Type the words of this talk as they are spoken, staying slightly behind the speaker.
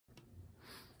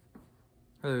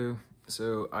Hello.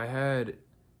 So I had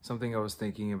something I was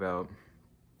thinking about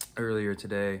earlier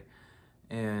today,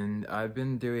 and I've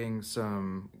been doing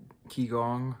some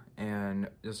Qigong and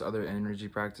just other energy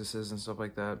practices and stuff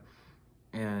like that.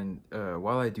 And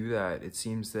while I do that, it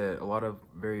seems that a lot of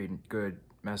very good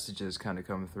messages kind of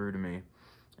come through to me,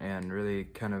 and really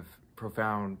kind of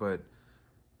profound but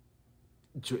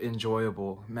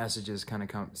enjoyable messages kind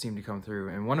of seem to come through.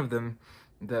 And one of them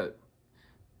that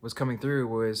was coming through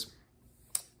was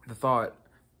the thought,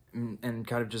 and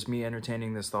kind of just me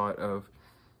entertaining this thought of,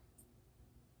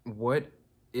 what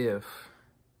if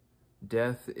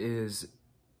death is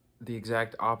the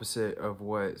exact opposite of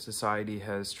what society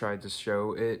has tried to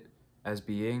show it as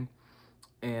being,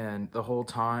 and the whole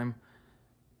time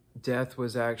death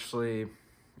was actually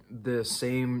the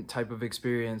same type of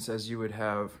experience as you would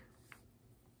have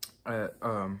at,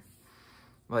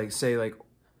 like, say, like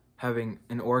having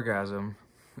an orgasm.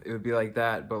 It would be like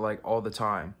that, but like all the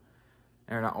time.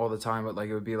 Or not all the time, but like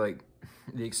it would be like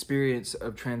the experience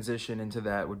of transition into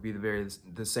that would be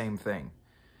the same thing.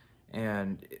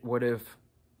 And what if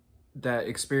that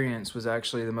experience was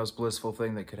actually the most blissful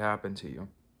thing that could happen to you?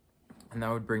 And that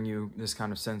would bring you this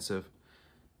kind of sense of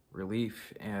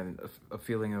relief and a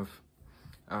feeling of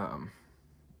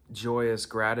joyous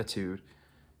gratitude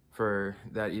for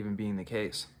that even being the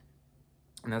case.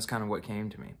 And that's kind of what came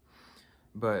to me.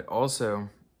 But also,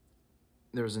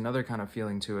 there was another kind of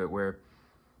feeling to it where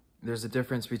there's a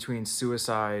difference between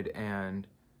suicide and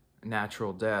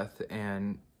natural death,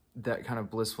 and that kind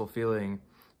of blissful feeling.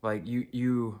 Like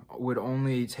you would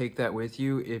only take that with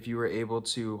you if you were able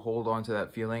to hold on to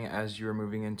that feeling as you were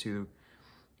moving into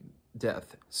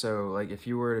death. So like if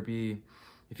you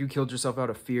killed yourself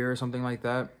out of fear or something like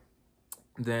that,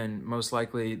 then most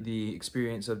likely the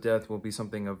experience of death will be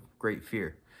something of great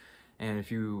fear. And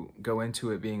if you go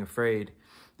into it being afraid,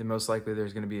 then most likely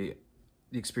there's going to be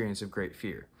the experience of great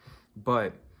fear.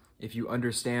 But if you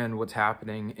understand what's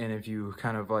happening, and if you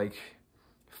kind of like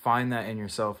find that in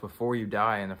yourself before you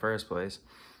die in the first place,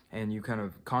 and you kind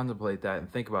of contemplate that and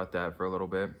think about that for a little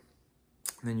bit,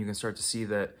 then you can start to see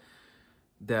that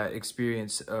that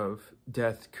experience of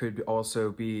death could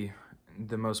also be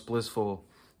the most blissful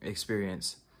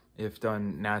experience if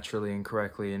done naturally and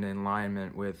correctly and in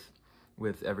alignment with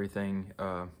everything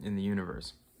in the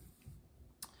universe.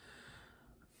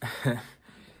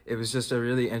 It was just a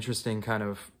really interesting kind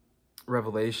of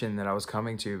revelation that I was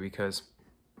coming to, because,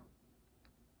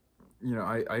 you know,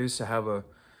 I used to have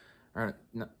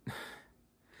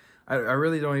I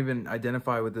really don't even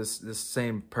identify with this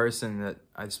same person that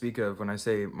I speak of when I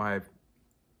say my,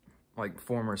 like,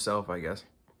 former self, I guess.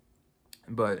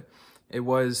 But it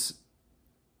was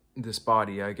this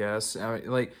body, I guess.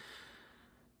 Like,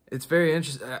 it's very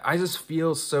interesting. I just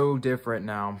feel so different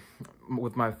now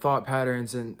with my thought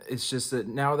patterns, and it's just that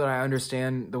now that I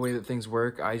understand the way that things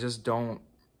work, I just don't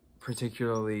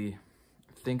particularly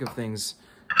think of things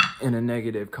in a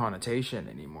negative connotation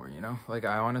anymore, you know? Like,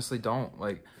 I honestly don't.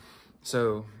 Like,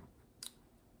 so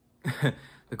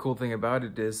the cool thing about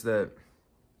it is that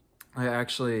I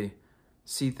actually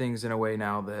see things in a way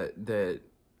now that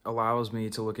allows me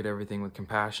to look at everything with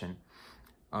compassion.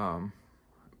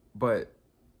 But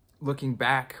looking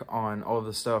back on all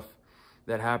the stuff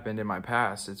that happened in my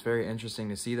past, it's very interesting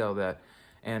to see all that.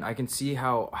 And I can see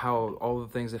how all the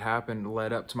things that happened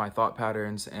led up to my thought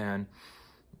patterns and,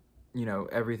 you know,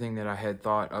 everything that I had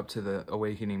thought up to the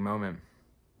awakening moment.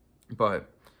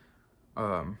 But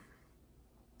I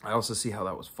also see how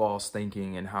that was false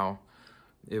thinking, and how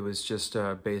it was just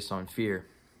based on fear.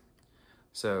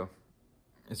 So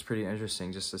it's pretty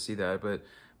interesting just to see that. But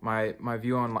my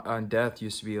view on death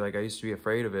used to be like, I used to be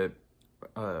afraid of it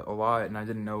a lot, and I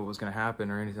didn't know what was going to happen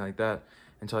or anything like that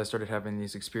until I started having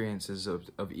these experiences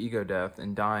of ego death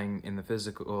and dying in the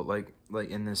physical, like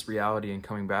in this reality, and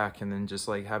coming back, and then just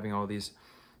like having all these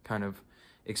kind of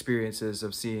experiences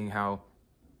of seeing how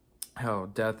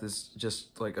death is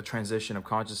just like a transition of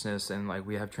consciousness, and like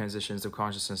we have transitions of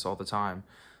consciousness all the time.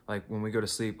 Like when we go to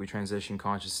sleep, we transition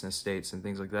consciousness states and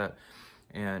things like that,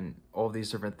 and all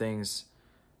these different things,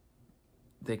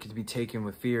 they could be taken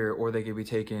with fear, or they could be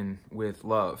taken with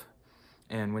love.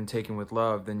 And when taken with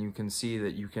love, then you can see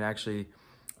that you can actually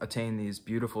attain these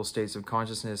beautiful states of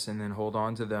consciousness and then hold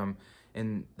on to them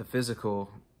in the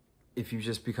physical, if you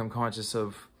just become conscious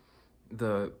of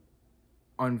the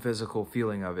unphysical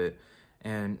feeling of it.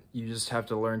 And you just have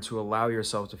to learn to allow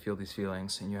yourself to feel these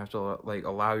feelings, and you have to like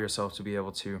allow yourself to be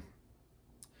able to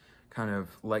kind of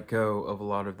let go of a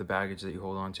lot of the baggage that you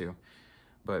hold on to.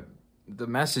 But the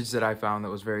message that I found that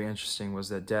was very interesting was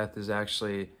that death is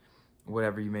actually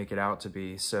whatever you make it out to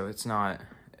be. So it's not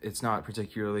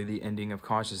particularly the ending of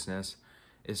consciousness.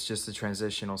 it's just a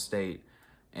transitional state,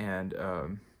 and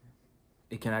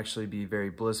it can actually be very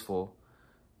blissful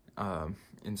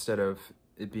instead of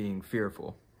it being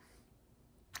fearful.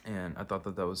 And I thought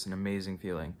that that was an amazing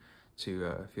feeling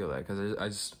to feel that,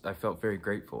 because I felt very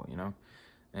grateful, you know.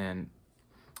 And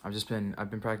I've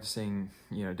been practicing,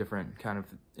 you know, different kind of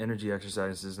energy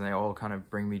exercises, and they all kind of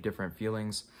bring me different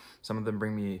feelings. Some of them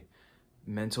bring me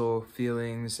mental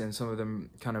feelings, and some of them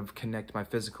kind of connect my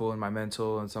physical and my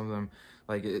mental, and some of them,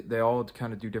 like, they all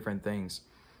kind of do different things,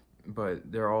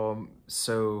 but they're all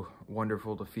so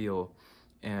wonderful to feel.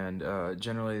 And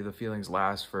generally the feelings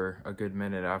last for a good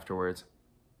minute afterwards,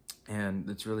 and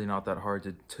it's really not that hard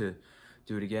to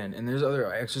do it again. And there's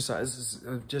other exercises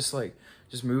of just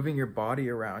moving your body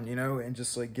around, you know, and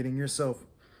just like getting yourself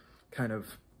kind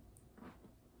of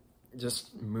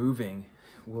just moving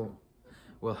will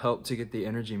help to get the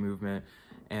energy movement,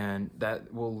 and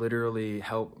that will literally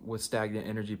help with stagnant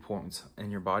energy points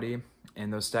in your body.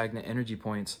 And those stagnant energy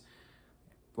points,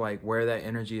 like where that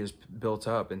energy is built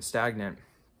up and stagnant,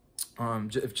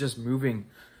 if just moving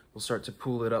will start to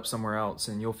pull it up somewhere else,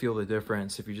 and you'll feel the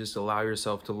difference if you just allow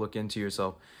yourself to look into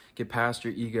yourself, get past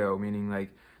your ego, meaning like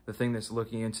the thing that's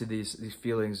looking into these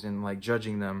feelings and like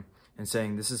judging them and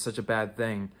saying this is such a bad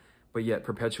thing, but yet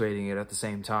perpetuating it at the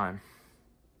same time.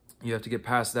 You have to get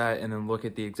past that and then look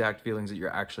at the exact feelings that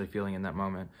you're actually feeling in that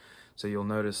moment. So you'll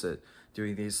notice that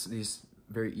doing these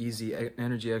very easy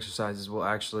energy exercises will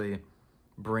actually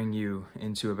bring you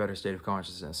into a better state of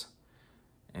consciousness.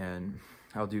 And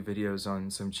I'll do videos on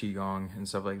some Qigong and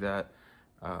stuff like that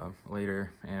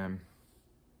later, and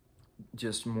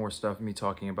just more stuff, me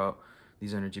talking about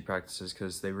these energy practices,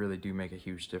 because they really do make a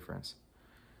huge difference.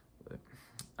 But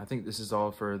I think this is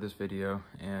all for this video,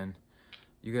 and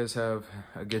you guys have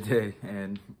a good day,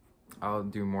 and I'll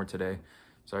do more today.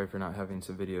 Sorry for not having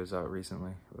some videos out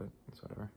recently, but it's whatever.